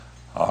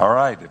All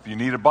right, if you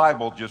need a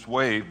Bible, just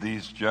wave.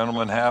 These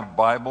gentlemen have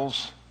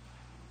Bibles,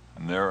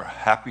 and they're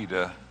happy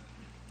to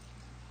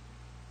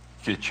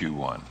get you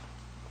one.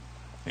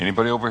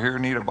 Anybody over here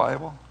need a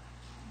Bible?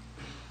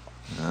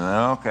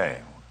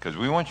 Okay, because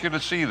we want you to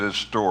see this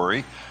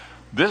story.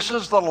 This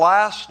is the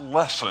last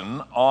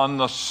lesson on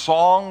the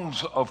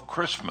songs of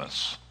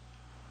Christmas.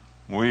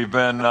 We've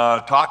been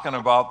talking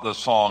about the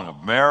song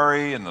of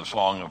Mary and the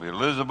song of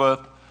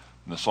Elizabeth,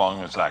 and the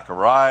song of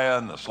Zechariah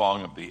and the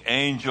song of the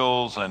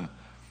angels,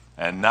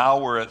 and now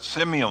we're at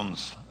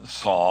Simeon's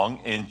song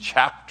in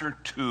chapter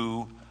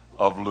 2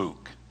 of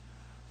Luke.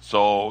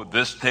 So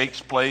this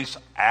takes place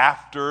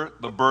after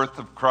the birth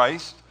of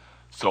Christ,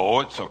 so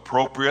it's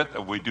appropriate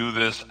that we do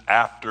this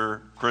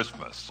after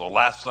Christmas. So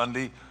last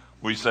Sunday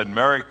we said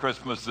Merry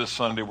Christmas. This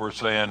Sunday we're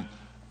saying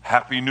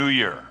Happy New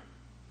Year.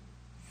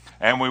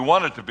 And we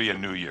want it to be a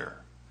new year.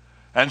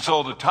 And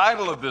so the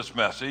title of this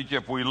message,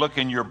 if we look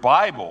in your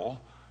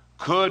Bible,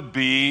 could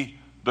be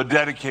the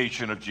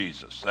dedication of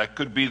Jesus. That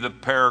could be the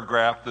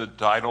paragraph, the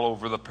title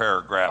over the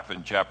paragraph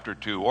in chapter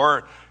 2.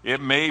 Or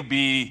it may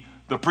be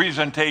the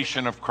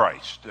presentation of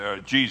Christ,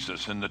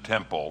 Jesus in the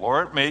temple.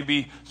 Or it may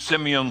be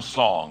Simeon's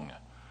song.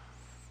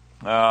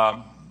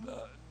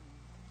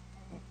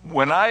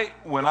 When I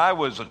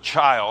was a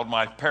child,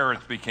 my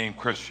parents became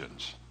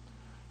Christians.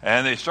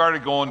 And they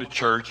started going to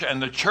church.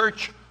 And the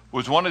church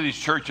was one of these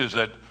churches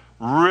that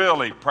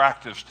really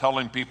practiced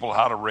telling people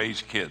how to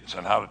raise kids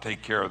and how to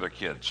take care of their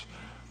kids.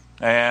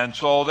 And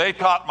so they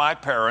taught my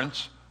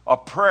parents a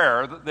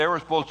prayer that they were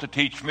supposed to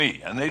teach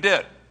me, and they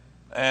did.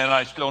 And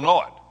I still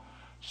know it.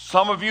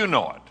 Some of you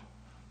know it.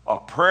 A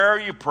prayer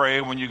you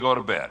pray when you go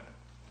to bed.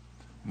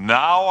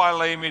 Now I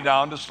lay me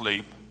down to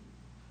sleep.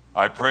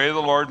 I pray the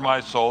Lord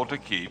my soul to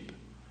keep.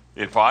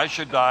 If I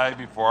should die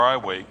before I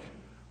wake,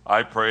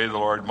 I pray the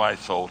Lord my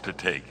soul to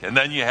take. And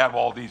then you have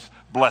all these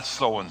blessed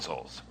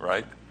so-and-sos,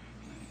 right?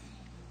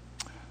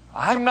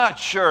 I'm not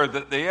sure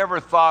that they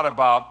ever thought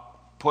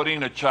about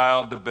putting a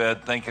child to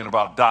bed thinking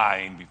about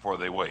dying before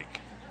they wake.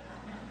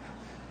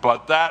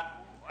 But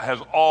that has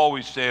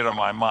always stayed on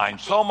my mind,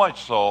 so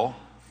much so,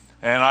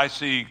 and I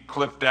see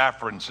Cliff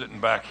Daffrin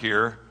sitting back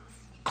here.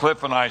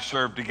 Cliff and I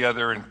served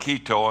together in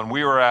Quito, and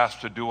we were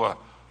asked to do a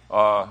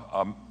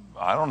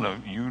I don't know,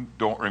 you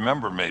don't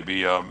remember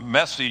maybe, a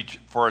message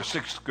for a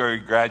 6th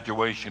grade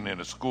graduation in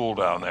a school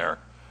down there.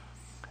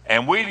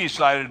 And we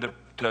decided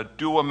to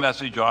do a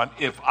message on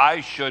if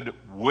I should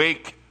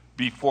wake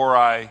before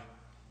I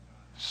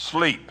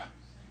sleep,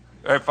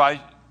 if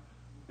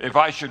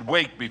I should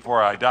wake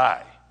before I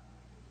die,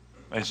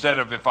 instead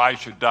of if I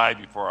should die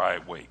before I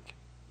wake.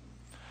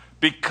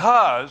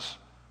 Because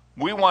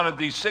we wanted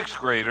these 6th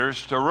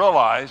graders to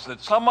realize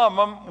that some of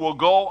them will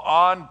go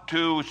on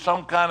to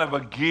some kind of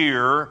a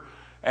gear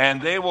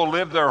and they will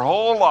live their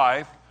whole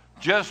life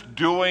just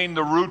doing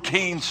the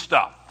routine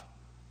stuff.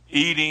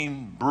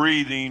 Eating,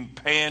 breathing,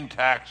 paying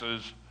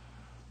taxes,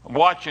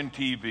 watching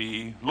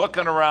TV,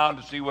 looking around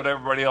to see what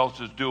everybody else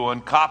is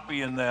doing,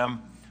 copying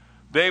them.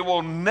 They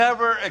will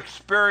never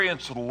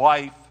experience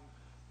life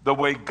the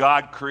way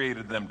God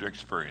created them to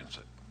experience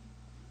it.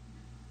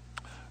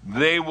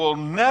 They will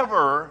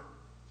never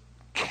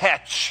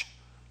catch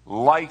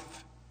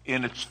life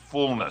in its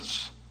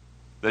fullness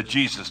that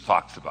Jesus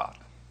talks about.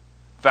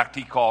 In fact,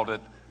 he called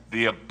it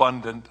the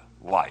abundant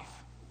life.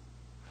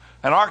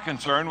 And our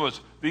concern was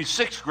these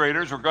 6th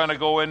graders were going to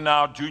go in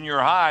now junior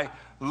high.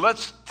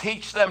 Let's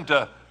teach them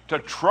to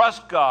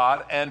trust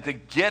God and to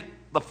get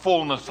the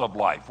fullness of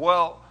life.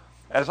 Well,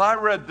 as I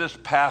read this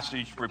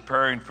passage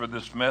preparing for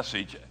this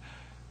message,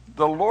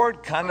 the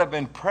Lord kind of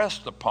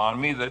impressed upon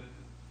me that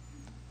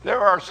there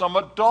are some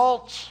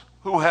adults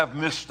who have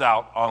missed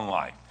out on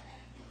life.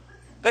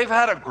 They've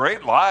had a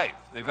great life.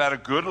 They've had a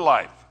good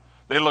life.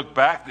 They look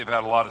back, they've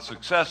had a lot of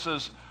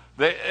successes.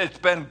 It's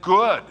been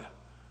good.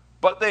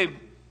 But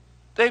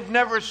they've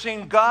never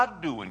seen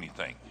God do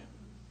anything.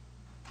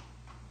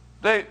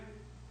 They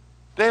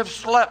have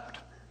slept.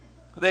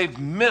 They've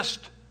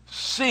missed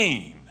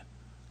seeing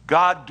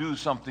God do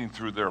something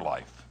through their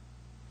life.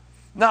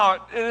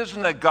 Now, it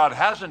isn't that God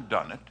hasn't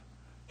done it.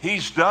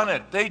 He's done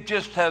it. They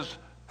just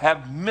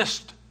have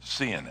missed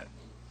seeing it.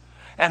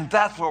 And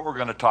that's what we're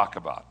going to talk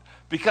about.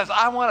 Because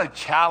I want to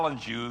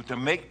challenge you to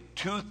make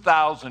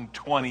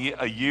 2020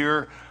 a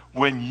year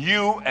when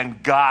you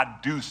and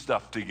God do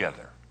stuff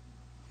together.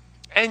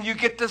 And you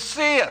get to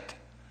see it.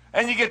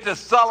 And you get to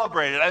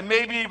celebrate it. And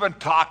maybe even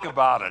talk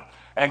about it.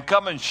 And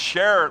come and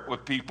share it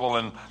with people.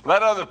 And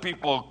let other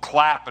people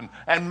clap.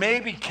 And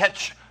maybe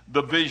catch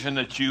the vision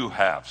that you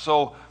have.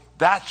 So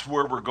that's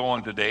where we're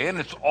going today. And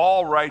it's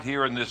all right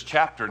here in this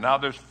chapter. Now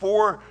there's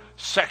 4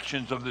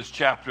 sections of this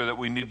chapter that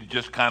we need to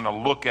just kind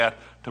of look at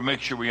to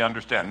make sure we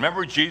understand.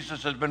 Remember,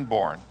 Jesus has been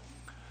born.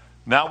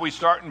 Now we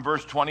start in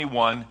verse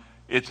 21.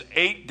 It's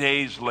 8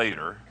 days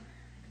later,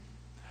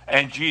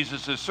 and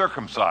Jesus is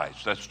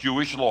circumcised. That's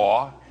Jewish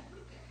law.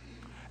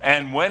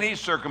 And when he's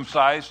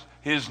circumcised,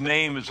 his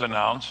name is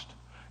announced.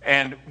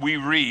 And we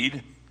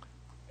read,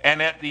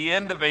 and at the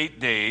end of 8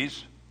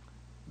 days,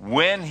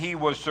 when he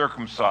was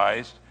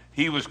circumcised,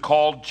 he was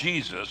called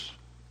Jesus,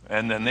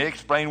 And then they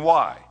explain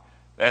why.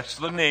 That's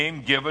the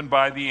name given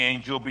by the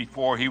angel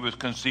before he was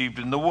conceived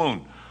in the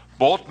womb.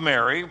 Both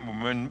Mary,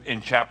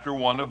 in chapter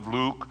 1 of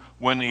Luke,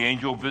 when the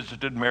angel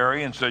visited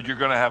Mary and said, you're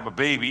going to have a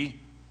baby,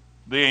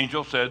 the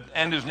angel said,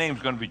 and his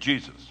name's going to be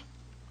Jesus.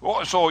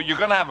 Well, so you're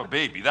going to have a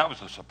baby. That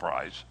was a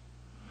surprise.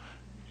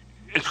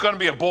 It's going to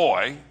be a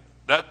boy.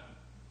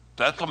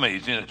 That's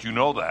amazing that you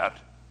know that.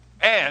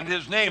 And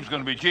his name's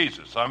going to be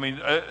Jesus. I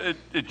mean,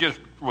 it just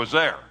was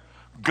there.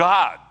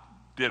 God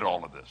did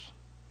all of this.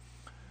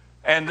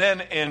 And then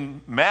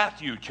in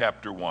Matthew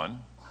chapter 1,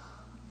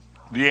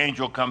 the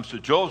angel comes to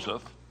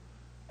Joseph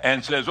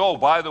and says, oh,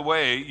 by the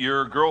way,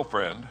 your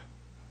girlfriend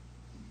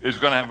is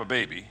going to have a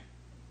baby.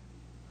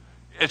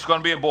 It's going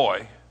to be a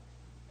boy,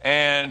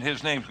 and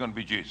his name's going to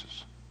be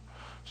Jesus.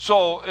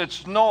 So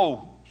it's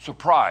no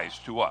surprise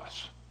to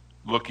us,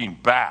 looking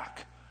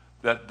back,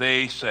 that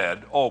they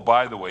said, oh,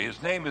 by the way,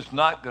 his name is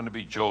not going to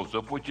be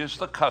Joseph, which is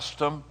the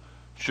custom,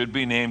 should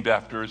be named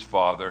after his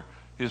father.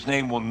 His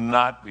name will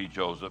not be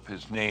Joseph.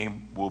 His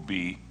name will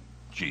be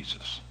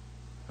Jesus.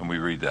 And we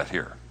read that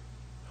here.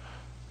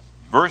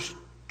 Verse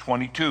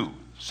 22,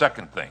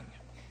 second thing.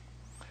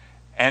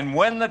 And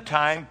when the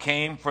time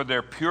came for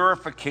their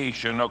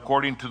purification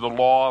according to the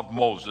law of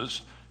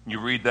Moses, you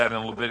read that in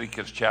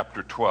Leviticus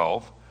chapter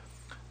 12,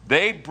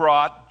 they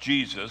brought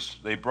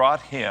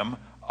him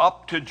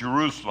up to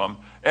Jerusalem.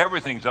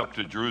 Everything's up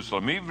to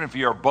Jerusalem. Even if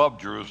you're above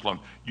Jerusalem,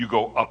 you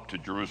go up to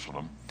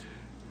Jerusalem.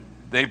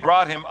 They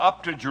brought him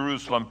up to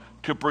Jerusalem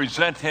to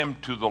present him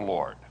to the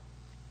Lord.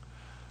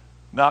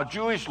 Now,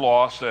 Jewish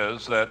law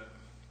says that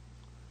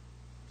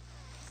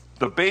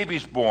the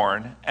baby's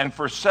born, and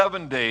for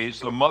 7 days,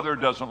 the mother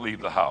doesn't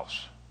leave the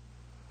house.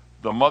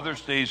 The mother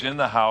stays in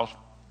the house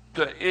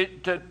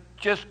to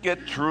just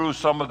get through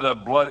some of the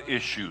blood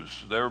issues.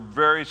 They're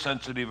very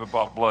sensitive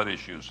about blood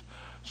issues.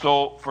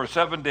 So for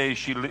 7 days,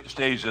 she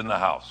stays in the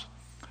house.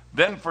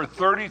 Then for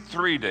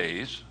 33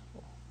 days,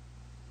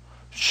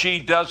 she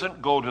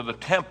doesn't go to the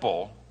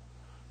temple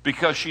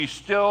because she's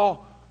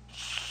still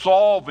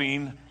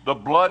solving the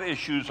blood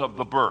issues of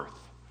the birth.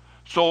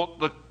 So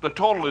the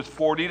total is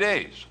 40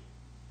 days.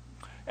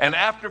 And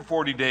after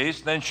 40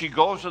 days, then she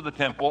goes to the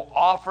temple,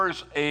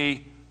 offers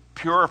a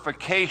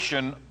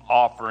purification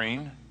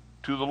offering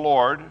to the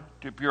Lord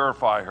to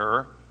purify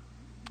her.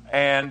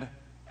 And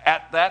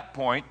at that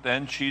point,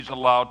 then she's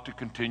allowed to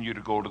continue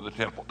to go to the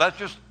temple. That's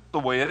just the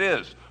way it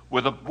is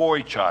with a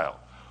boy child.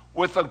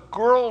 With a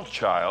girl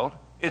child,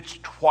 it's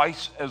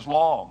twice as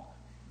long.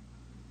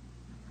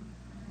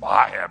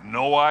 I have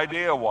no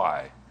idea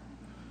why.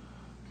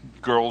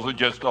 Girls are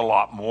just a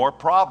lot more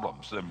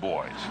problems than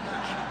boys.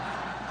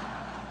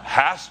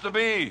 Has to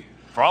be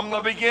from the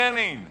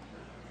beginning.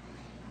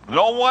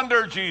 No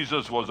wonder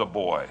Jesus was a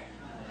boy.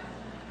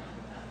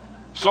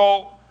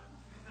 So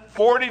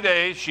 40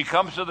 days, she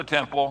comes to the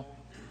temple,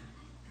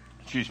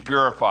 she's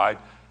purified,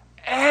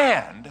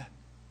 and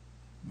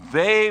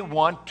they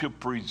want to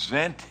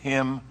present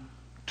him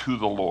to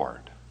the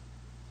Lord.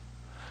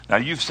 Now,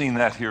 you've seen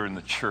that here in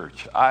the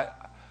church.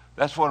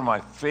 That's one of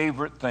my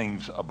favorite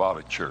things about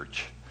a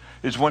church,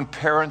 is when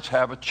parents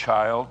have a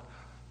child,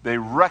 they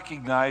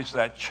recognize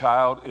that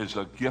child is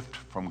a gift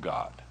from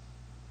God,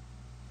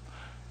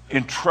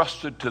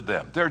 entrusted to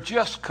them. They're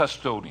just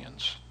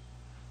custodians,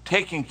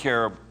 taking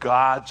care of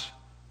God's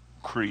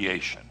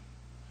creation.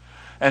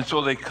 And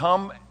so they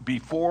come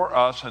before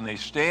us and they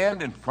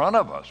stand in front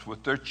of us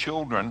with their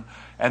children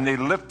and they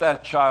lift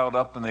that child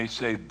up and they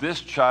say, this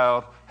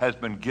child has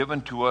been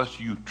given to us.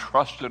 You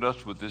trusted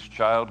us with this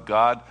child.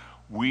 God,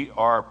 we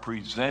are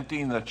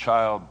presenting the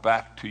child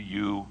back to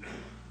you.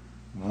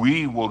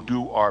 We will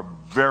do our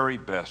very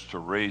best to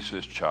raise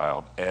this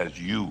child as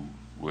you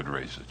would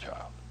raise a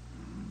child.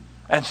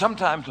 And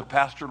sometimes the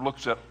pastor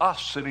looks at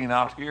us sitting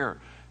out here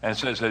and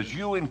says, as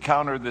you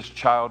encounter this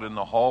child in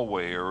the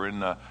hallway or in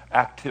the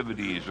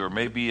activities or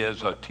maybe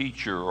as a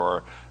teacher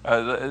or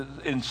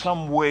in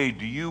some way,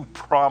 do you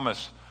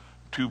promise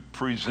to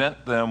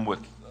present them with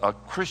a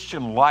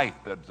Christian life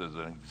that is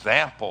an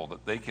example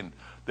that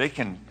they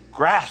can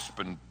grasp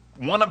and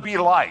want to be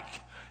like?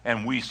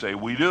 And we say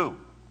we do.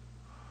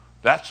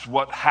 That's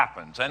what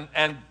happens.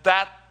 And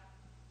that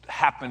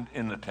happened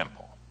in the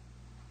temple.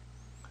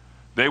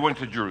 They went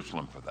to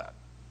Jerusalem for that.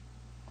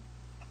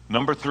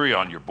 Number 3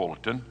 on your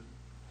bulletin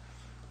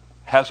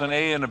has an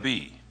A and a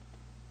B.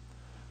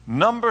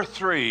 Number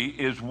 3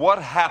 is what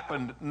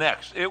happened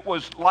next. It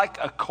was like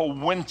a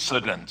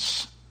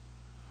coincidence.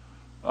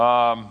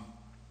 I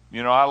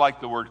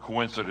like the word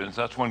coincidence.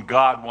 That's when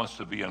God wants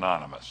to be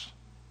anonymous.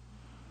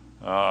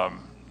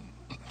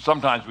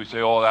 Sometimes we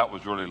say, oh, that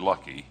was really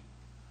lucky.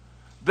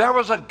 There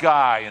was a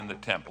guy in the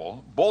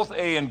temple. Both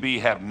A and B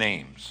have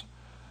names.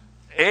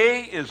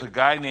 A is a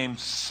guy named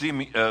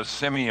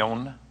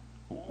Simeon,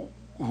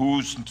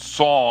 whose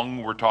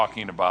song we're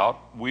talking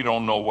about. We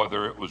don't know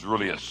whether it was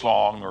really a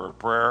song or a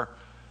prayer,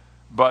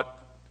 but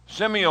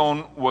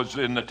Simeon was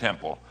in the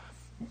temple.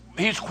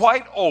 He's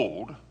quite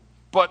old,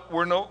 but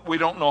we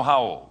don't know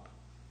how old.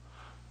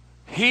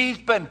 He's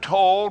been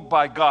told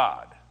by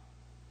God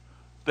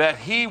that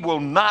he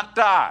will not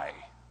die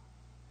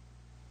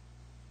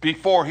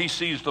before he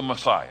sees the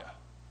Messiah.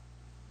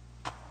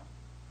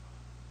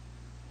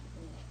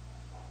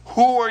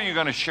 Who are you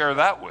going to share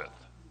that with?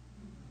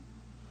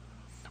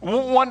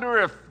 Wonder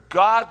if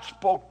God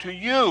spoke to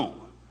you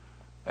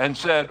and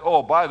said,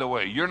 oh, by the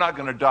way, you're not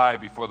going to die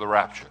before the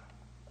rapture.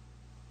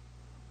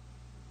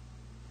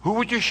 Who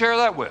would you share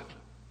that with?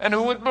 And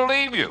who would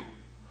believe you?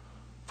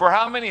 For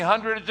how many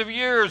hundreds of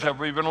years have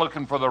we been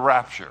looking for the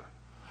rapture?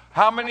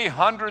 How many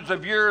hundreds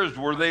of years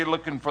were they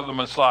looking for the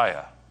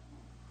Messiah?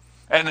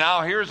 And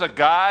now here's a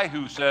guy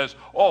who says,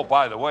 oh,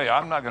 by the way,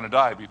 I'm not going to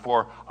die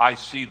before I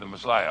see the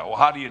Messiah. Well,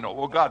 how do you know?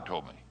 Well, God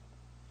told me.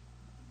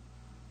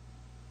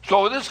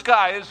 So this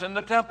guy is in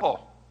the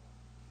temple.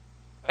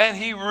 And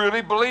he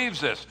really believes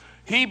this.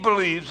 He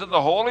believes that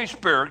the Holy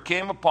Spirit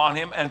came upon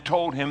him and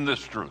told him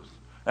this truth.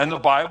 And the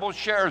Bible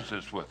shares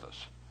this with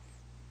us.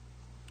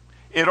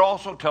 It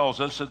also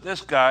tells us that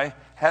this guy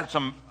had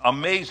some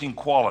amazing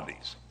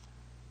qualities.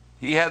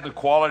 He had the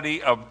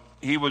quality of,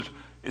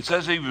 it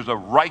says he was a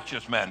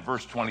righteous man,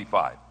 verse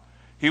 25.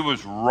 He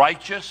was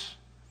righteous.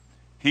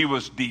 He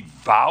was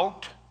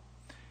devout.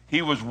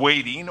 He was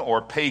waiting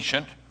or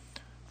patient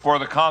for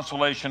the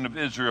consolation of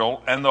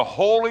Israel, and the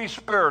Holy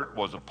Spirit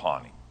was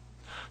upon him.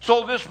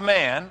 So this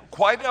man,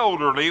 quite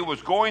elderly,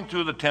 was going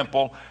through the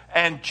temple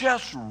and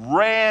just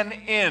ran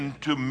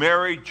into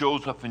Mary,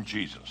 Joseph, and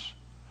Jesus.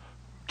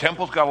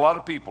 Temple's got a lot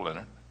of people in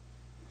it.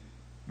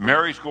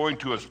 Mary's going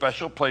to a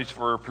special place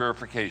for her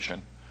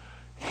purification.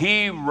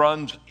 He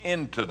runs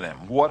into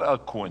them. What a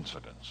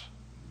coincidence.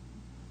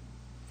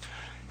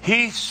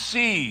 He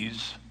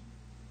sees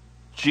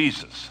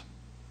Jesus.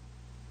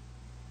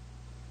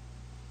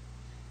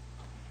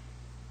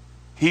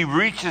 He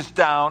reaches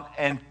down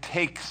and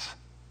takes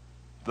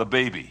the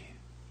baby.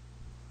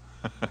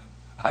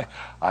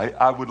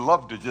 I would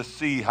love to just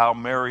see how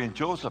Mary and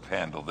Joseph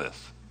handle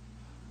this.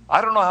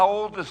 I don't know how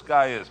old this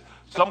guy is.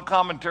 Some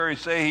commentaries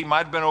say he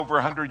might have been over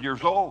 100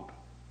 years old.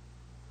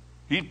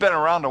 He's been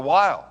around a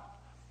while.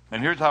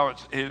 And here's how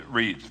it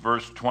reads,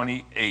 verse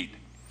 28.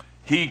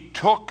 He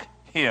took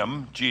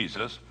him,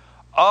 Jesus,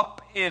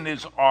 up in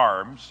his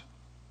arms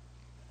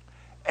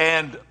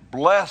and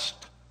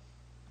blessed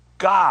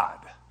God.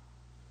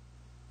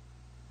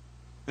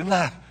 Isn't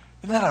that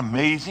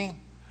amazing?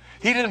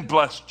 He didn't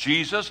bless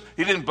Jesus.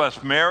 He didn't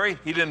bless Mary.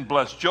 He didn't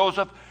bless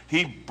Joseph.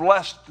 He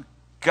blessed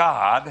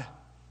God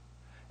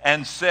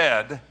and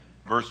said,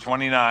 verse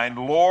 29,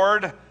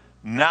 Lord,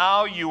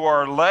 now you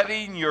are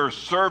letting your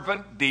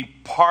servant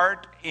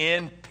depart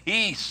in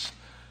peace,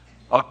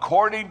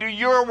 according to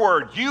your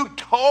word. You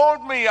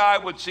told me I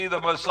would see the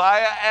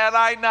Messiah, and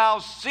I now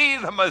see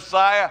the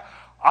Messiah.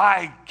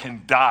 I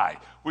can die.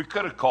 We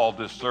could have called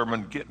this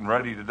sermon Getting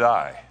Ready to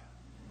Die.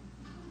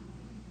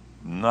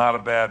 Not a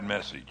bad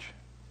message.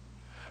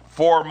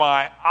 For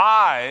my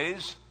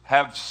eyes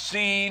have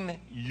seen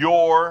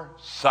your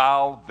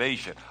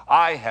salvation.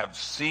 I have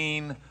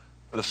seen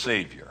the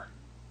Savior.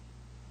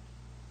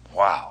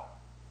 Wow.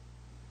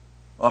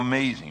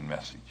 Amazing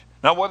message.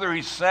 Now, whether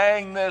he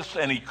sang this,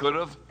 and he could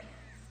have,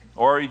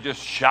 or he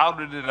just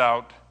shouted it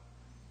out,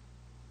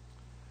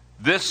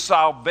 this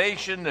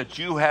salvation that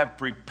you have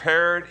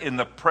prepared in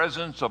the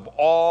presence of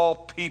all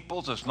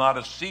peoples, it's not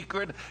a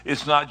secret.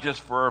 It's not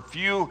just for a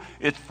few.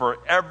 It's for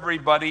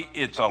everybody.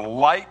 It's a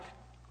light.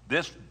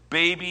 This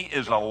baby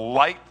is a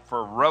light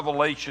for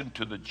revelation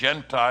to the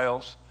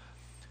Gentiles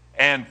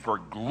and for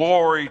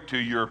glory to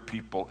your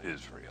people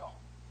Israel.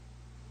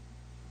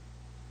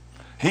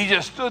 He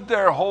just stood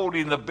there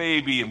holding the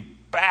baby and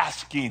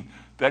basking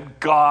that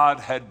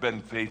God had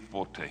been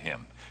faithful to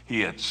him.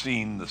 He had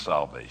seen the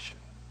salvation.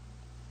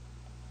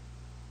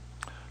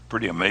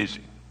 Pretty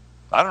amazing.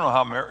 I don't know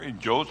how Mary and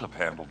Joseph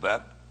handled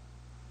that.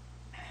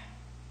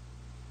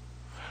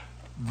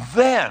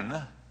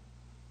 Then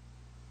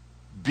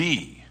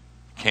B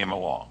came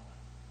along.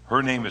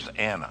 Her name is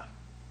Anna.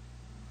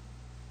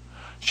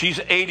 She's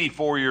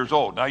 84 years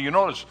old. Now you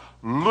notice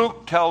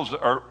Luke tells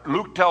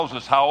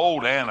us how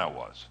old Anna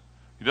was.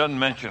 He doesn't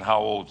mention how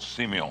old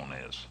Simeon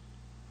is.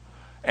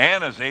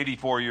 Anna's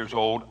 84 years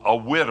old, a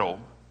widow.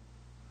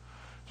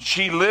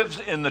 She lives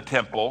in the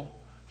temple.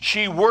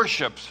 She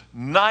worships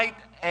night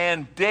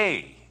and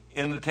day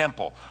in the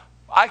temple.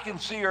 I can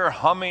see her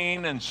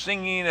humming and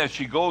singing as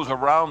she goes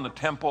around the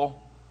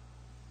temple.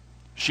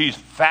 She's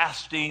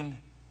fasting.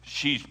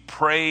 She's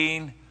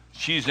praying.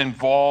 She's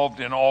involved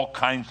in all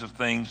kinds of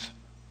things.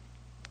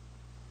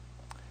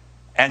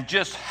 And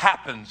just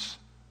happens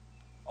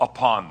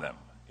upon them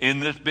in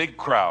this big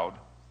crowd,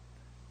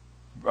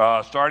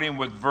 starting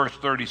with verse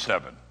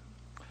 37.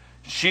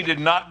 She did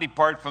not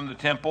depart from the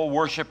temple,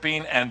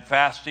 worshiping and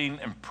fasting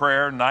and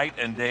prayer night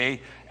and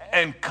day.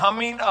 And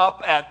coming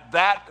up at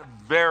that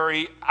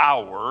very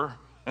hour,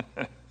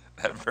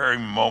 that very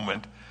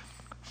moment,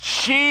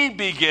 she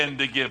began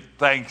to give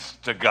thanks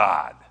to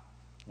God.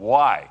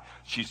 Why?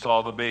 She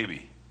saw the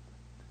baby,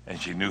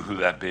 and she knew who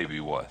that baby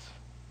was.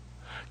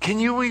 Can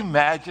you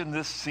imagine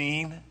this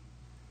scene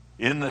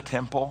in the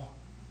temple?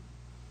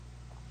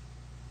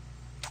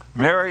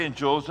 Mary and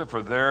Joseph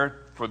are there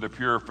for the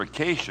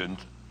purification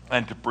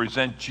and to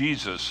present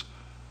Jesus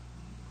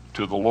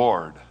to the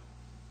Lord.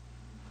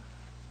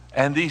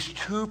 And these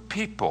two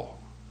people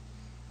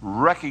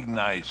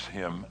recognize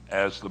him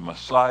as the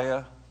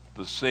Messiah,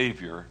 the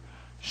Savior.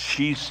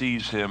 She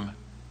sees him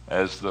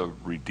as the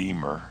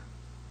Redeemer.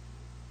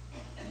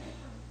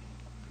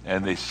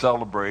 And they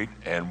celebrate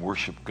and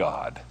worship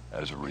God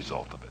as a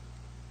result of it.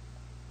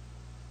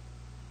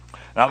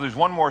 Now there's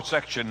one more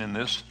section in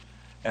this,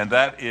 and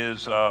that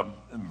is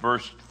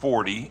verse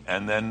 40,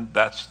 and then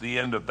that's the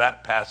end of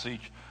that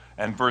passage.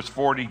 And verse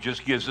 40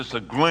 just gives us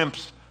a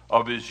glimpse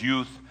of his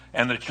youth.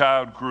 And the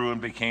child grew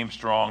and became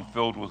strong,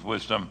 filled with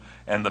wisdom,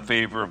 and the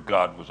favor of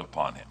God was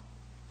upon him.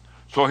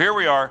 So here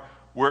we are,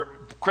 where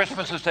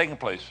Christmas is taking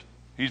place.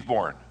 He's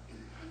born.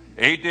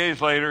 8 days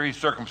later, he's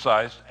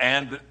circumcised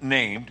and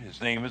named.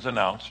 His name is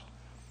announced.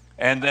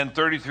 And then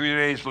 33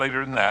 days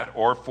later than that,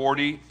 or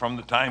 40 from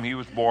the time he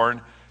was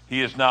born,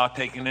 he is now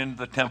taken into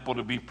the temple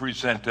to be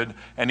presented,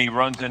 and he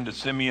runs into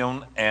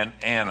Simeon and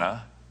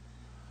Anna,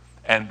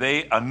 and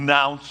they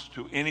announce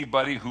to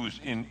anybody who's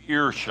in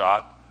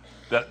earshot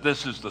that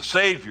this is the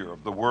Savior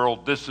of the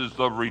world, this is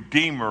the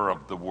Redeemer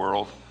of the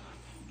world.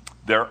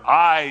 Their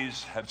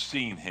eyes have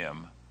seen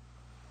him,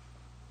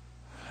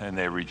 and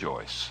they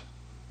rejoice.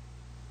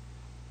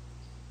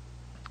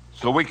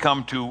 So we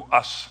come to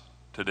us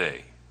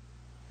today.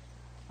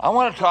 I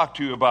want to talk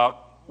to you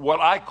about what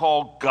I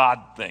call God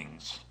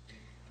things.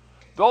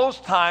 Those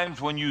times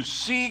when you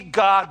see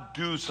God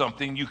do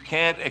something you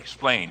can't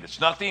explain.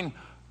 It's nothing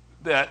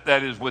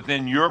that is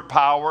within your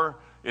power.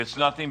 It's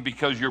nothing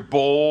because you're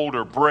bold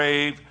or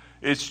brave.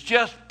 It's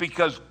just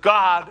because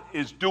God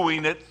is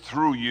doing it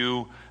through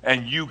you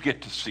and you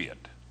get to see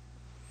it.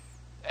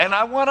 And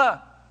I want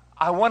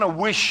to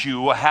wish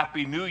you a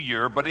Happy New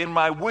Year, but in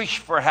my wish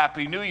for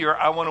Happy New Year,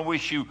 I want to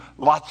wish you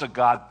lots of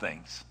God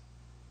things.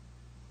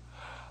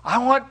 I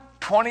want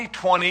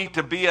 2020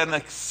 to be an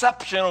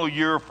exceptional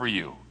year for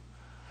you.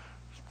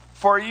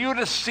 For you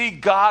to see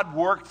God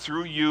work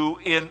through you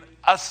in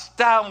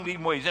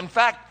astounding ways. In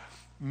fact,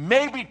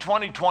 maybe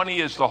 2020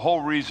 is the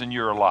whole reason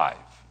you're alive.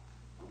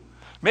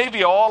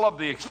 Maybe all of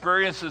the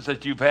experiences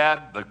that you've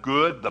had, the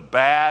good, the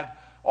bad,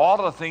 all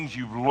the things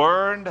you've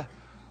learned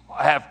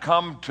have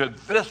come to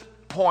this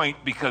point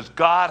because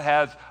God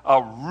has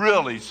a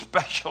really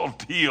special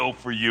deal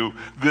for you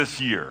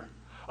this year.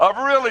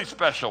 A really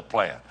special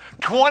plan.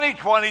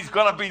 2020 is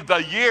going to be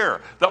the year,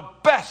 the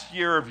best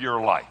year of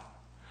your life.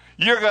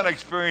 You're going to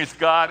experience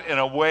God in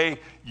a way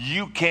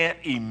you can't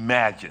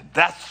imagine.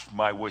 That's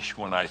my wish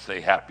when I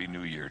say Happy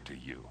New Year to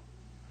you.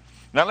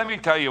 Now let me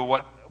tell you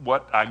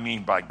what I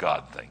mean by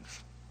God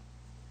things.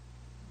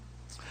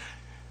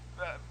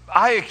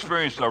 I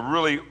experienced a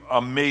really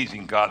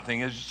amazing God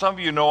thing. As some of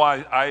you know,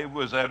 I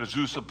was at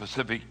Azusa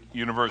Pacific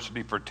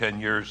University for 10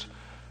 years,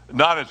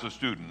 not as a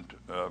student.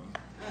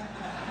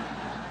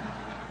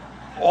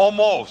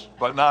 Almost,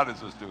 but not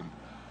as a student.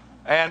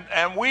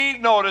 And we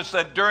noticed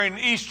that during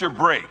Easter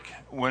break,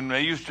 when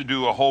they used to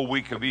do a whole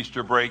week of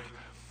Easter break,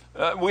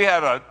 we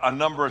had a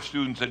number of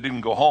students that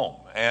didn't go home.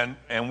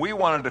 And we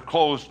wanted to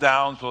close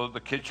down so that the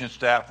kitchen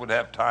staff would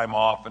have time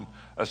off, and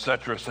et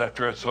cetera, et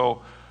cetera.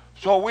 So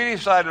we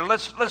decided,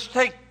 let's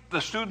take the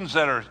students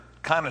that are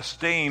kind of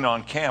staying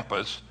on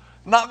campus,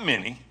 not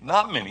many.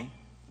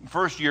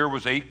 First year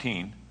was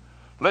 18.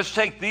 Let's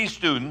take these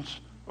students,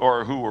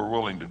 or who were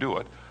willing to do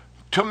it,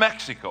 to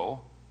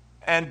Mexico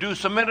and do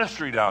some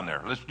ministry down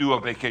there. Let's do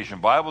a vacation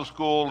Bible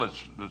school. Let's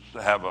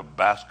have a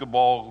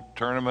basketball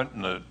tournament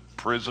in the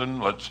prison.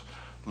 Let's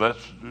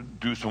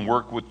do some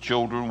work with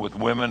children, with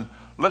women.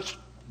 Let's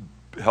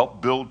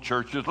help build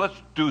churches. Let's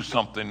do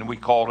something. And we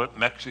called it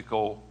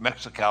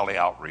Mexicali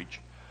Outreach.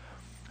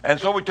 And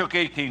so we took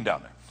 18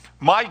 down there.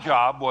 My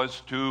job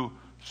was to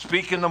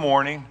speak in the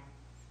morning,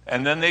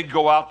 and then they'd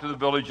go out to the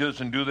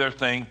villages and do their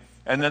thing,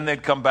 and then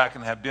they'd come back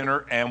and have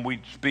dinner, and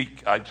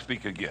I'd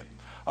speak again.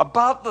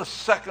 About the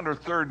second or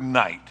third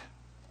night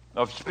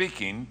of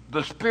speaking,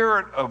 the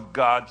Spirit of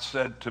God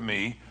said to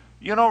me,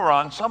 you know,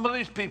 Ron, some of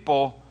these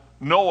people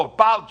know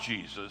about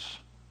Jesus,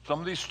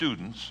 some of these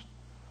students,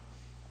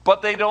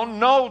 but they don't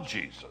know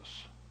Jesus.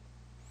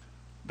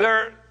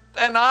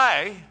 And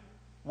I,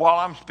 while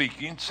I'm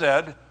speaking,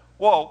 said,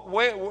 well,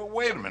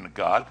 wait a minute,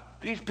 God.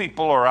 These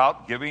people are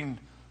out giving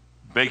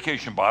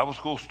vacation Bible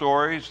school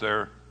stories.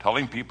 They're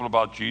telling people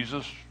about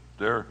Jesus.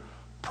 They're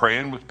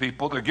praying with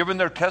people. They're giving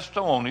their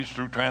testimonies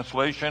through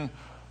translation.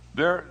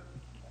 They're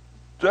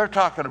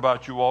talking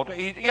about you all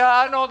day. Yeah,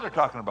 I know they're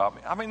talking about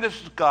me. I mean,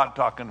 this is God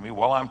talking to me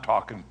while I'm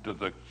talking to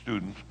the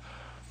students.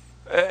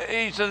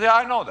 He says, yeah,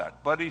 I know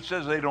that. But he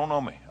says they don't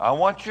know me. I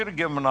want you to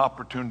give them an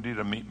opportunity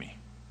to meet me.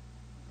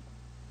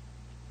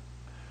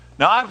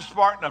 Now, I'm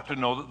smart enough to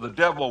know that the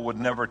devil would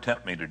never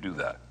tempt me to do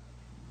that.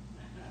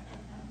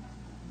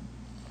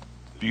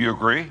 Do you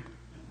agree?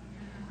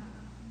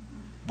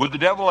 Would the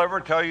devil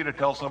ever tell you to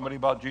tell somebody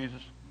about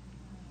Jesus?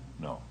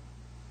 No.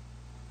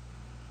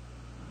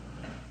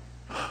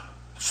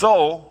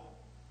 So,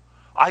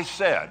 I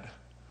said,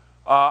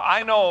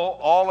 I know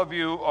all of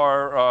you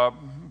are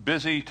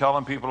busy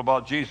telling people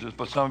about Jesus,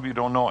 but some of you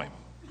don't know him.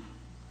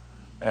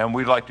 And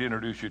we'd like to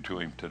introduce you to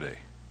him today.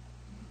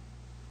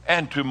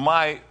 And to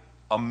my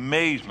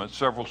amazement,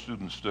 several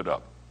students stood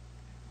up.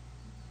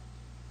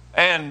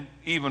 And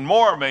even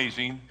more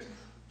amazing,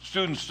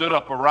 students stood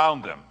up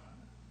around them,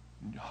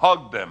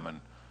 hugged them, and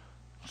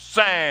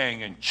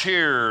sang and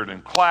cheered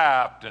and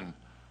clapped and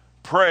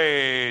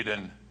prayed,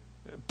 and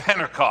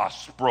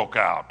Pentecost broke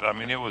out. I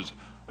mean, it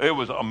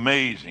was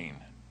amazing.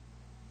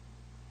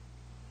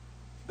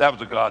 That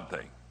was a God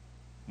thing.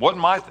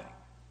 Wasn't my thing.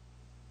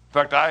 In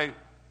fact, I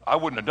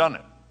wouldn't have done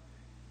it.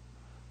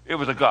 It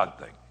was a God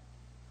thing.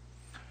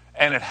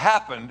 And it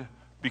happened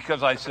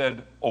because I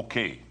said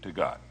okay to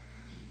God.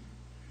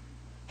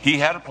 He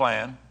had a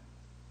plan.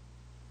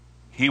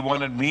 He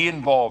wanted me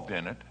involved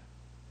in it.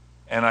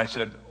 And I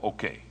said,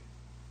 okay.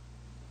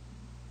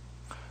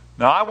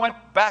 Now, I went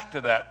back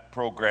to that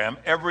program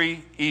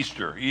every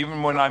Easter.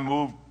 Even when I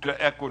moved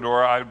to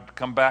Ecuador, I'd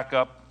come back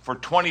up for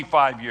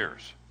 25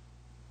 years.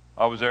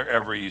 I was there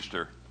every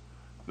Easter.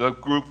 The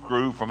group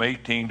grew from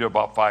 18 to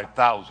about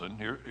 5,000.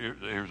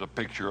 Here's a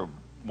picture of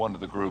one of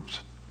the groups.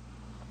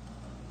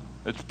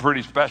 It's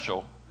pretty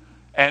special.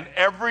 And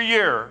every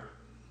year,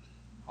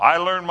 I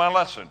learned my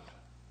lesson.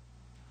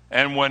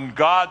 And when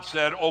God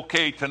said,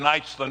 okay,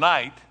 tonight's the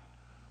night,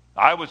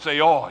 I would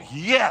say, oh,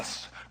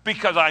 yes,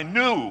 because I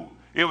knew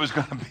it was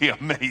going to be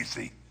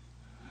amazing.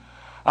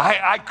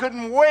 I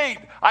couldn't wait.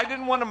 I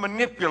didn't want to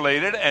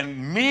manipulate it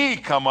and me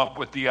come up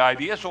with the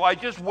idea, so I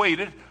just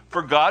waited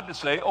for God to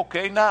say,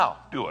 okay, now,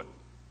 do it.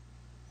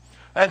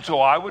 And so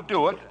I would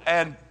do it,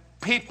 and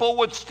people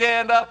would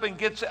stand up and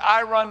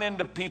I run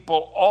into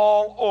people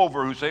all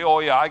over who say, oh,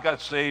 yeah, I got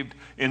saved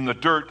in the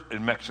dirt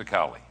in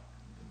Mexicali,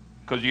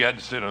 because you had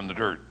to sit on the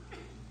dirt.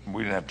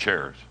 We didn't have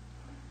chairs.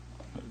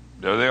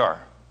 There they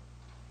are.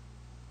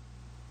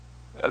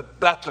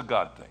 That's a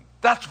God thing.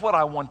 That's what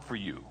I want for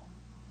you.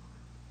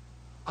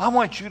 I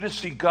want you to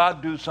see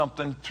God do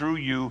something through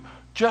you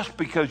just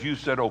because you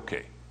said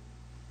okay.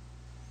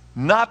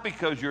 Not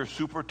because you're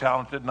super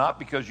talented, not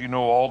because you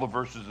know all the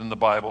verses in the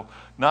Bible,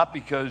 not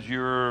because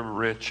you're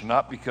rich,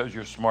 not because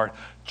you're smart,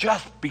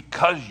 just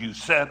because you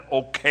said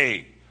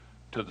okay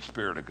to the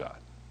Spirit of God.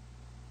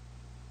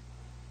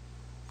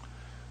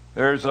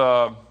 There's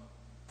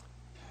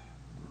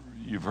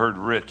you've heard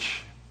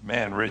Rich,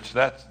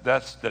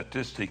 that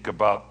statistic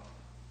about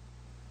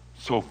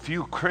so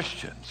few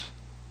Christians.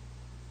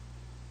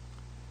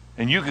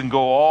 And you can go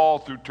all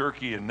through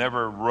Turkey and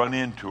never run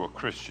into a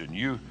Christian.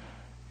 You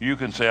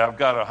can say, I've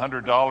got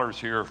 $100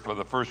 here for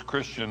the first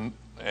Christian,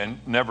 and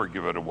never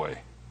give it away.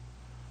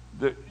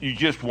 You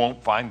just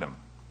won't find them.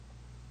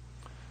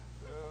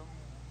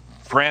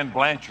 Fran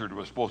Blanchard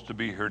was supposed to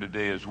be here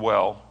today as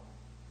well.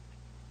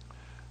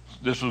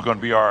 This was going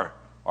to be our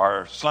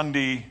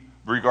Sunday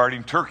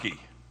regarding Turkey.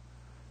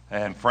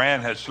 And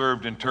Fran has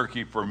served in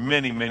Turkey for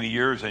many, many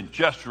years and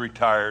just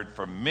retired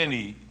from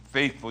many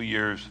faithful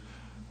years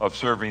of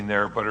serving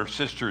there. But her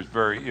sister is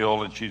very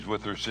ill, and she's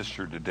with her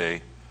sister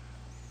today.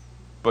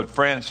 But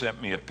Fran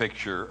sent me a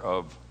picture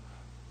of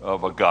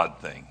a God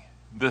thing.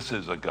 This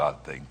is a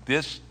God thing.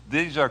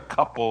 These are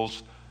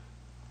couples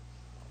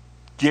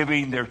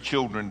giving their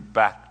children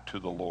back to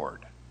the Lord.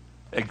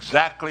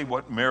 Exactly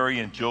what Mary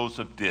and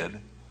Joseph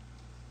did.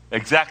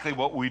 Exactly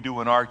what we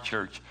do in our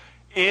church.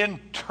 In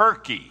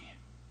Turkey,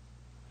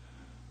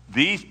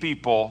 these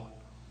people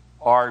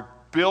are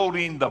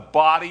building the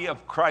body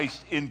of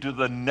Christ into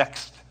the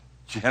next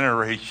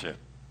generation.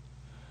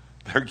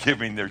 They're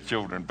giving their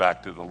children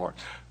back to the Lord.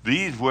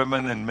 These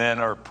women and men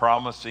are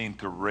promising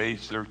to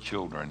raise their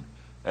children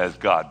as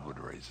God would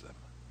raise them.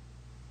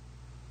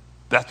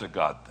 That's a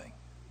God thing.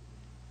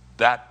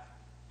 That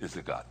is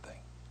a God thing.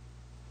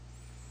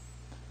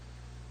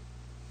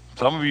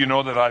 Some of you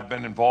know that I've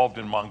been involved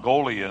in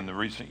Mongolia in the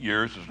recent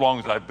years, as long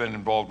as I've been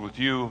involved with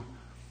you.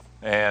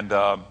 And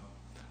I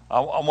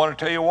want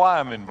to tell you why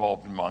I'm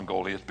involved in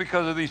Mongolia. It's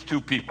because of these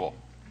two people.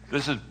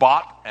 This is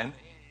Bot and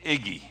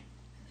Iggy.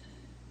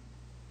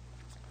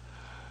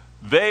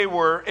 They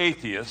were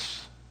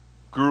atheists,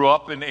 grew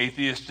up in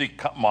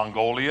atheistic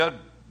Mongolia,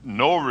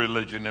 no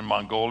religion in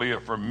Mongolia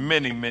for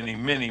many, many,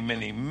 many,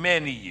 many,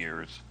 many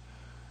years.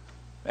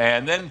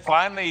 And then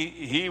finally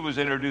he was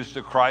introduced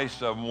to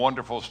Christ, a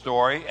wonderful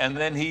story, and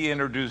then he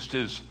introduced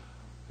his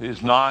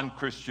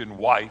non-Christian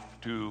wife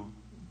to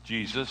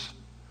Jesus.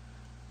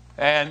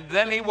 And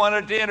then he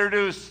wanted to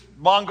introduce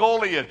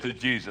Mongolia to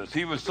Jesus.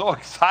 He was so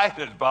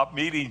excited about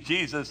meeting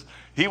Jesus,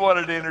 he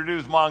wanted to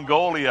introduce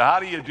Mongolia. How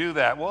do you do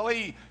that? Well,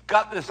 he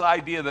got this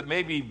idea that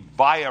maybe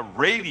via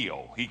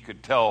radio he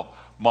could tell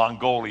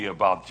Mongolia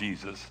about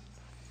Jesus.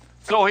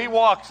 So he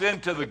walks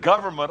into the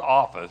government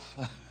office,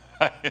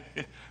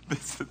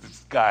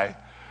 this guy,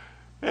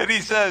 and he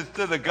says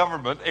to the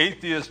government,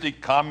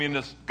 atheistic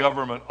communist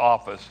government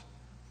office,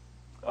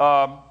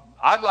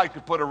 I'd like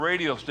to put a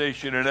radio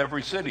station in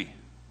every city.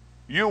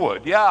 You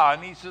would? Yeah.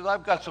 And he says,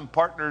 I've got some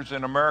partners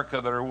in America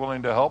that are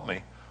willing to help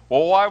me.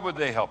 Well, why would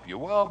they help you?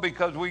 Well,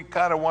 because we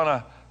kind of want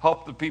to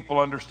help the people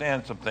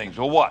understand some things.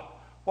 Well, what?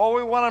 Well,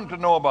 we want them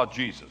to know about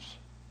Jesus.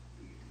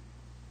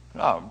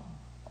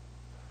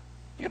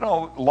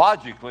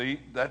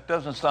 Logically, that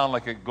doesn't sound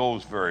like it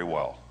goes very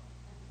well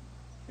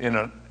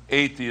in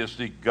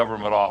atheistic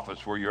government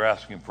office where you're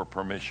asking for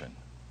permission.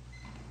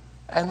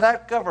 And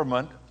that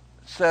government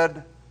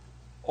said,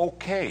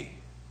 okay.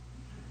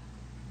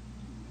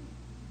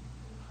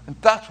 And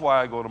that's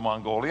why I go to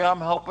Mongolia. I'm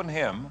helping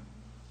him.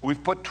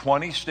 We've put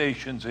 20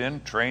 stations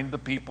in, trained the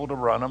people to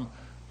run them,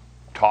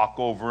 talk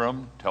over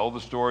them, tell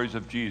the stories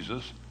of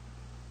Jesus.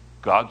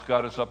 God's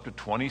got us up to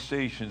 20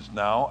 stations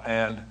now,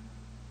 and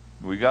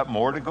we got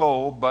more to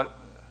go, but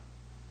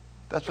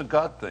that's a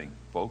God thing,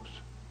 folks.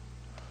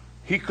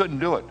 He couldn't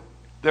do it.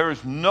 There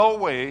is no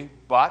way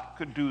Bot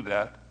could do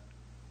that,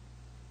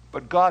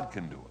 but God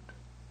can do it.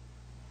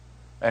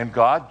 And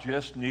God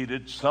just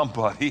needed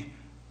somebody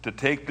to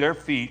take their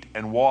feet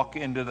and walk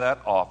into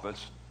that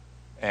office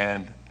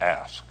and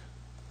ask.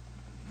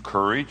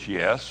 Courage,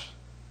 yes.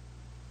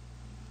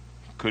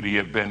 Could he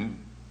have been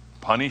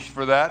punished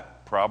for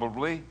that?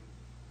 Probably.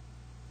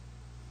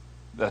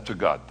 That's a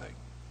God thing.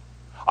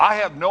 I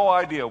have no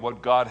idea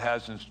what God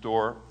has in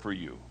store for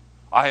you.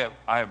 I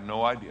have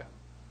no idea.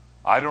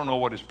 I don't know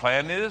what his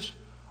plan is.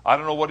 I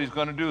don't know what he's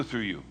going to do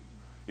through you.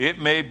 It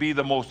may be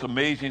the most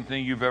amazing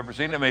thing you've ever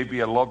seen. It may be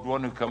a loved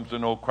one who comes to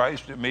know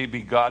Christ. It may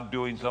be God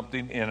doing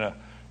something in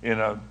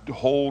a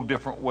whole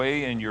different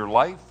way in your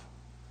life.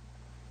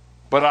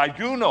 But I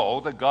do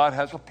know that God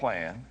has a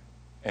plan,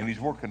 and he's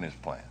working his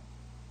plan.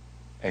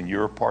 And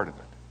you're a part of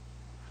it.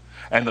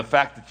 And the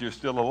fact that you're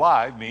still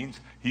alive means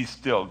he's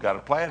still got a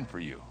plan for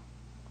you.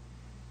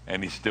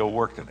 And he's still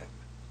working it.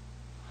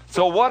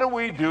 So what do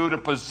we do to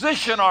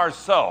position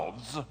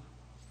ourselves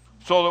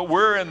so that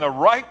we're in the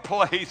right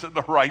place at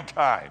the right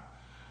time?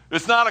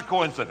 It's not a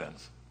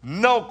coincidence.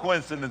 No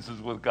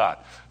coincidences with God.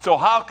 So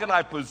how can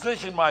I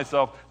position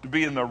myself to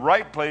be in the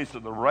right place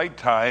at the right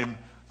time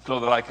so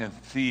that I can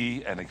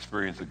see and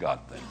experience a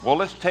God thing? Well,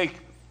 let's take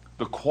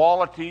the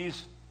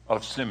qualities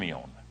of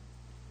Simeon.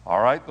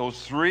 All right,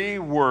 those 3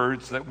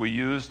 words that we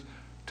used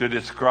to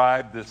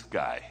describe this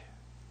guy.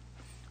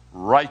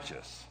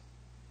 Righteous.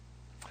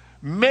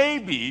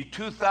 Maybe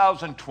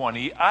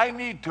 2020, I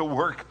need to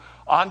work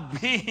on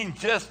being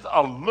just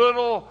a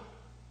little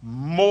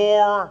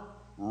more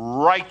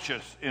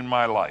righteous in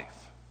my life.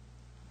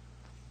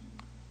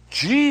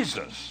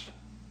 Jesus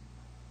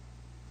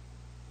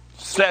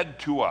said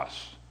to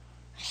us,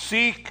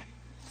 seek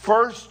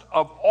first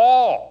of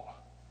all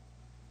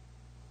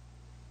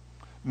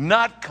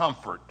not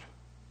comfort,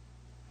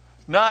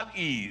 not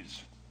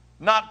ease,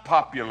 not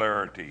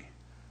popularity,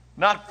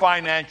 not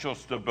financial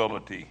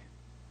stability.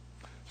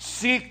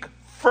 Seek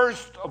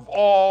first of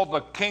all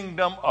the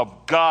kingdom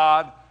of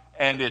God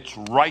and its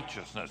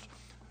righteousness.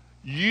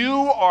 You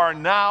are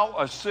now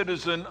a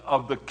citizen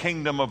of the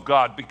kingdom of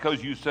God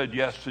because you said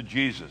yes to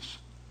Jesus.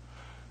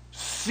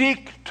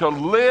 Seek to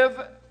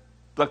live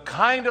the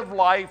kind of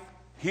life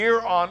here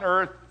on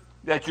earth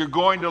that you're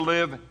going to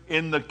live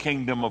in the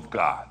kingdom of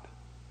God.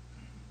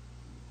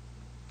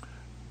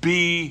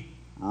 Be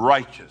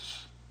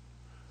righteous.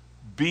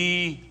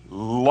 Be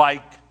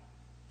like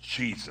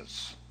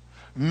Jesus.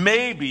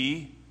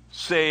 Maybe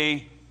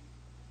say,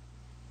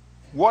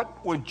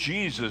 what would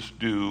Jesus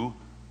do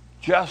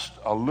just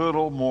a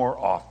little more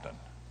often?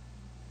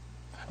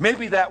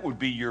 Maybe that would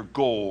be your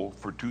goal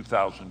for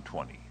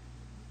 2020.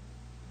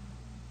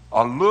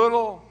 A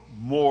little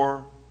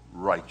more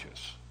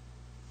righteous.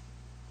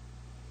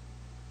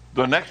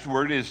 The next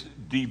word is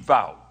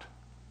devout.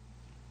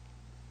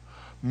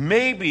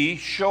 Maybe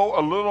show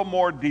a little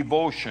more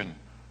devotion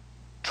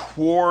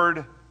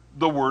toward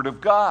the Word of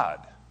God.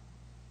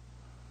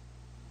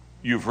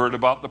 You've heard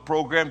about the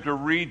program to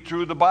read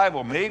through the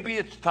Bible. Maybe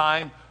it's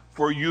time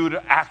for you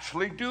to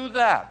actually do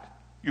that.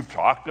 You've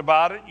talked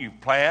about it, you've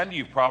planned,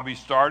 you've probably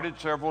started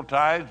several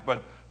times,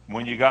 but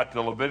when you got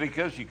to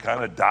Leviticus, you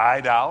kind of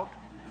died out.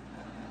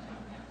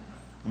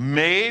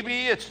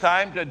 Maybe it's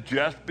time to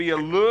just be a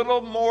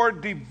little more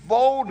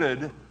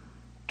devoted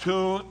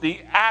to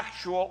the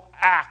actual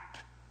act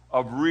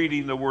of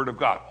reading the Word of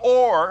God.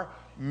 Or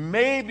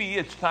maybe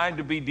it's time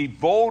to be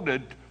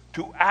devoted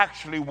to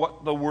actually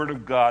what the Word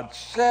of God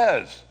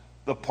says,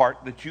 the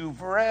part that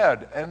you've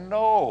read and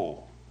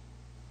know.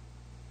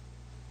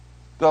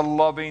 The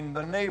loving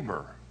the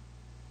neighbor,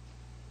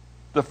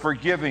 the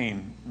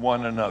forgiving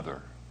one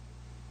another,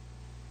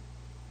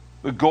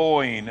 the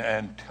going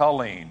and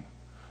telling,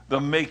 the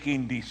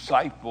making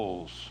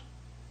disciples,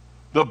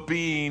 the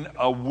being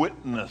a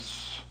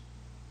witness.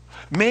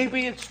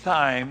 Maybe it's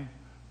time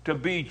to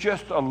be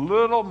just a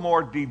little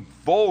more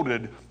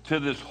devoted to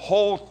this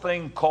whole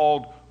thing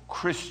called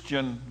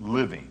Christian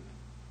living.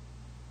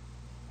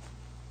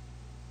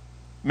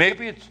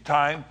 Maybe it's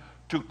time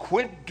to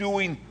quit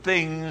doing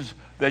things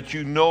that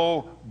you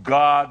know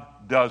God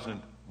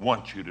doesn't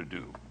want you to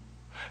do,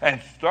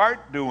 and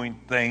start doing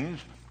things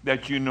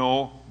that you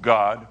know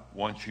God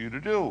wants you to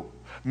do.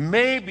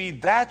 Maybe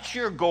that's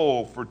your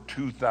goal for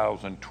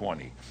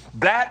 2020.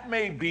 That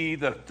may be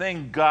the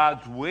thing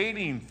God's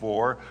waiting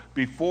for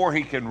before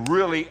he can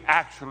really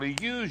actually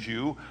use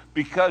you,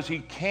 because he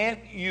can't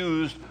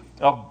use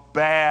a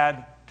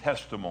bad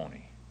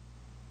testimony.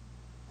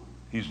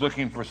 He's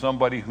looking for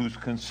somebody who's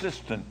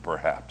consistent,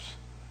 perhaps,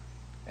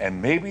 And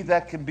maybe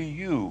that can be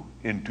you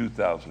in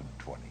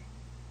 2020.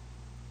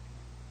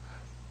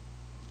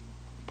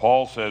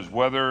 Paul says,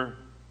 whether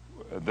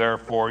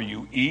therefore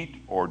you eat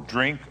or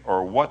drink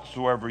or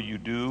whatsoever you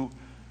do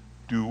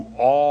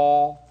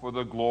all for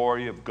the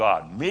glory of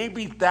God.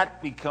 Maybe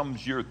that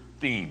becomes your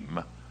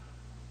theme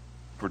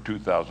for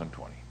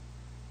 2020.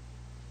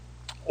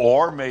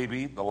 Or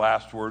maybe the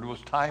last word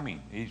was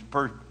timing.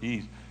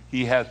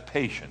 He has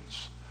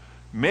patience.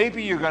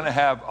 Maybe you're going to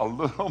have a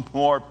little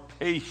more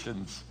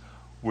patience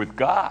with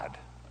God.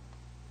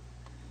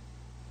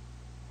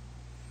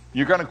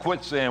 You're going to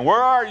quit saying,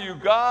 where are you,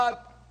 God?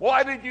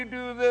 Why did you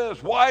do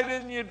this? Why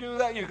didn't you do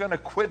that? You're going to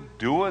quit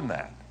doing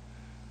that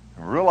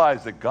and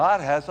realize that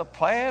God has a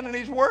plan and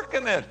he's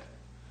working it.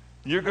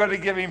 You're going to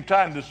give him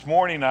time. This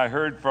morning I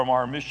heard from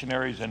our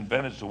missionaries in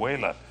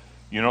Venezuela.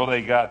 You know,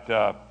 they got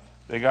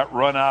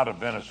run out of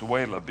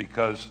Venezuela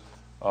because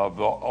of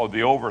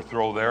the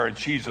overthrow there, and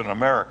she's an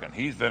American.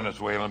 He's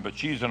Venezuelan, but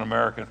she's an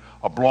American,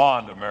 a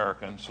blonde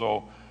American,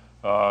 so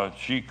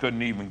she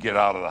couldn't even get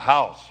out of the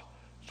house.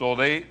 So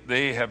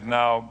they have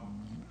now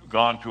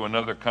gone to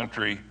another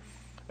country,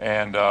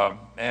 and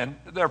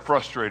they're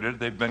frustrated.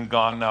 They've been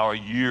gone now a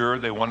year.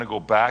 They want to go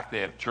back.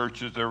 They have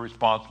churches they're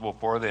responsible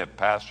for. They have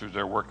pastors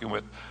they're working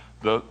with.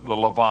 The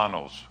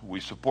Lavanos, we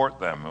support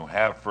them, who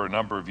have for a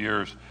number of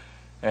years.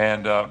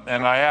 And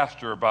I asked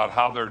her about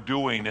how they're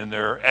doing in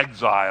their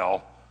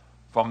exile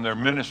from their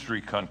ministry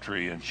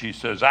country. And she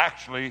says,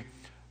 actually,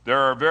 there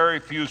are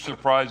very few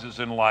surprises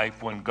in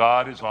life when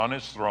God is on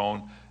his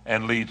throne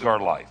and leads our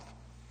life.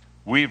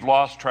 We've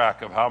lost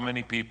track of how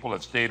many people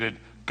have stated,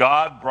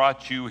 God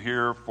brought you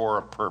here for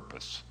a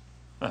purpose.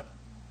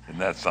 Isn't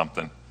that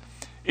something?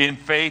 In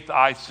faith,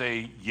 I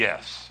say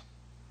yes.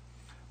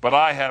 But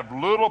I have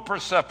little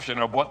perception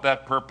of what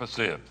that purpose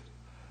is,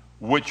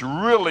 which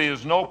really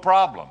is no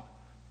problem.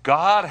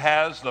 God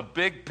has the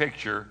big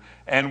picture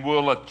and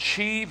will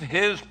achieve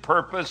his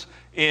purpose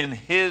in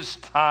his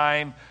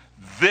time.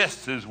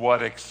 This is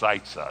what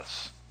excites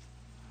us.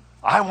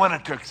 I want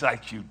it to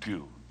excite you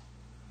too.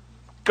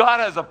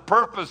 God has a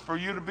purpose for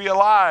you to be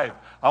alive.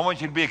 I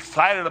want you to be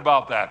excited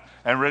about that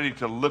and ready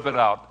to live it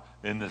out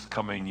in this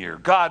coming year.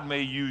 God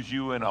may use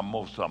you in a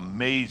most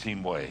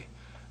amazing way,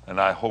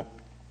 and I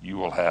hope you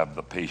will have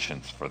the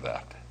patience for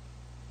that.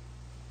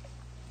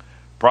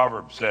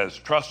 Proverbs says,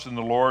 trust in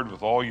the Lord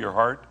with all your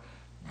heart.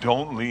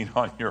 Don't lean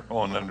on your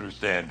own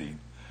understanding.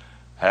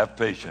 Have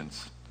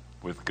patience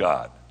with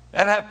God.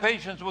 And have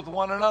patience with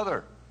one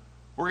another.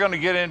 We're going to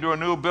get into a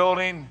new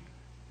building.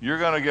 You're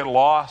going to get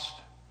lost.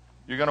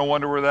 You're going to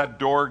wonder where that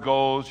door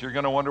goes. You're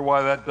going to wonder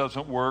why that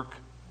doesn't work.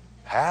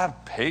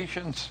 Have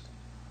patience.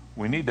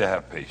 We need to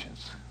have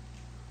patience.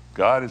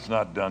 God is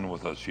not done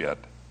with us yet.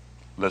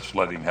 Let's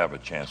let him have a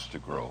chance to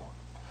grow.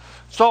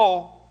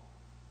 So,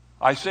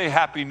 I say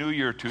Happy New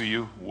Year to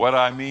you. What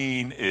I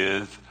mean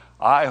is,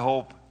 I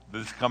hope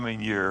this coming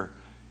year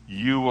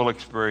you will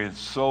experience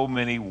so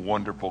many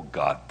wonderful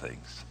God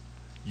things.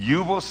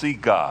 You will see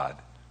God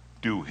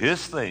do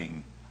his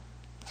thing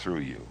through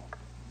you.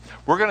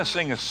 We're going to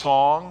sing a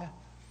song,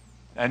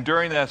 and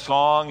during that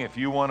song, if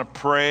you want to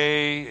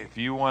pray, if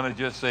you want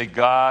to just say,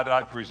 God,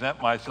 I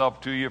present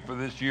myself to you for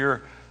this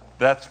year,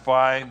 that's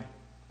fine.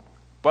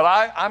 But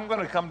I'm going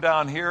to come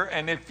down here,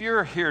 and if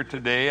you're here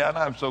today, and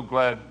I'm so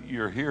glad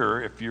you're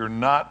here, if you're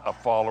not a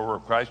follower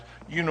of Christ,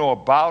 you know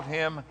about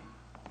him,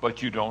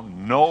 but you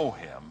don't know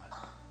him,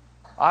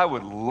 I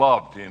would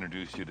love to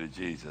introduce you to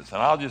Jesus.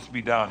 And I'll just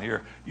be down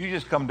here. You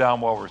just come down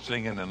while we're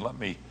singing and let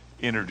me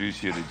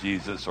introduce you to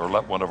Jesus, or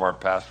let one of our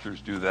pastors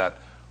do that.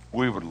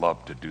 We would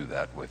love to do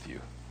that with you.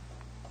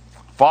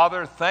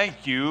 Father,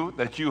 thank you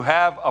that you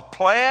have a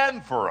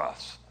plan for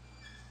us.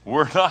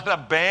 We're not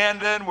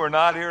abandoned. We're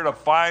not here to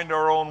find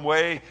our own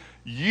way.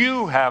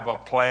 You have a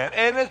plan,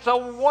 and it's a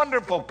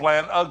wonderful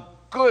plan, a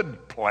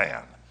good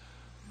plan.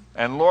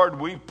 And Lord,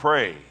 we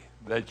pray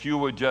that you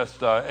would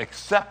just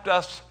accept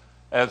us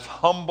as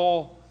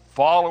humble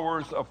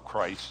followers of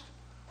Christ,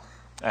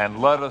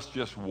 and let us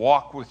just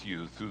walk with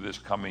you through this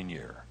coming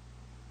year.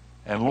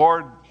 And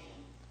Lord,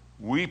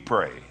 we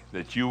pray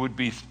that you would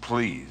be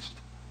pleased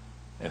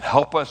and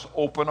help us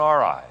open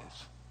our eyes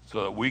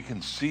so that we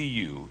can see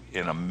you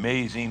in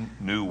amazing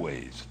new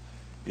ways.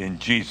 In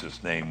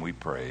Jesus' name we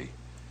pray.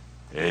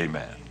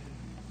 Amen.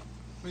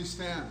 Please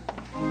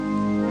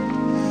stand.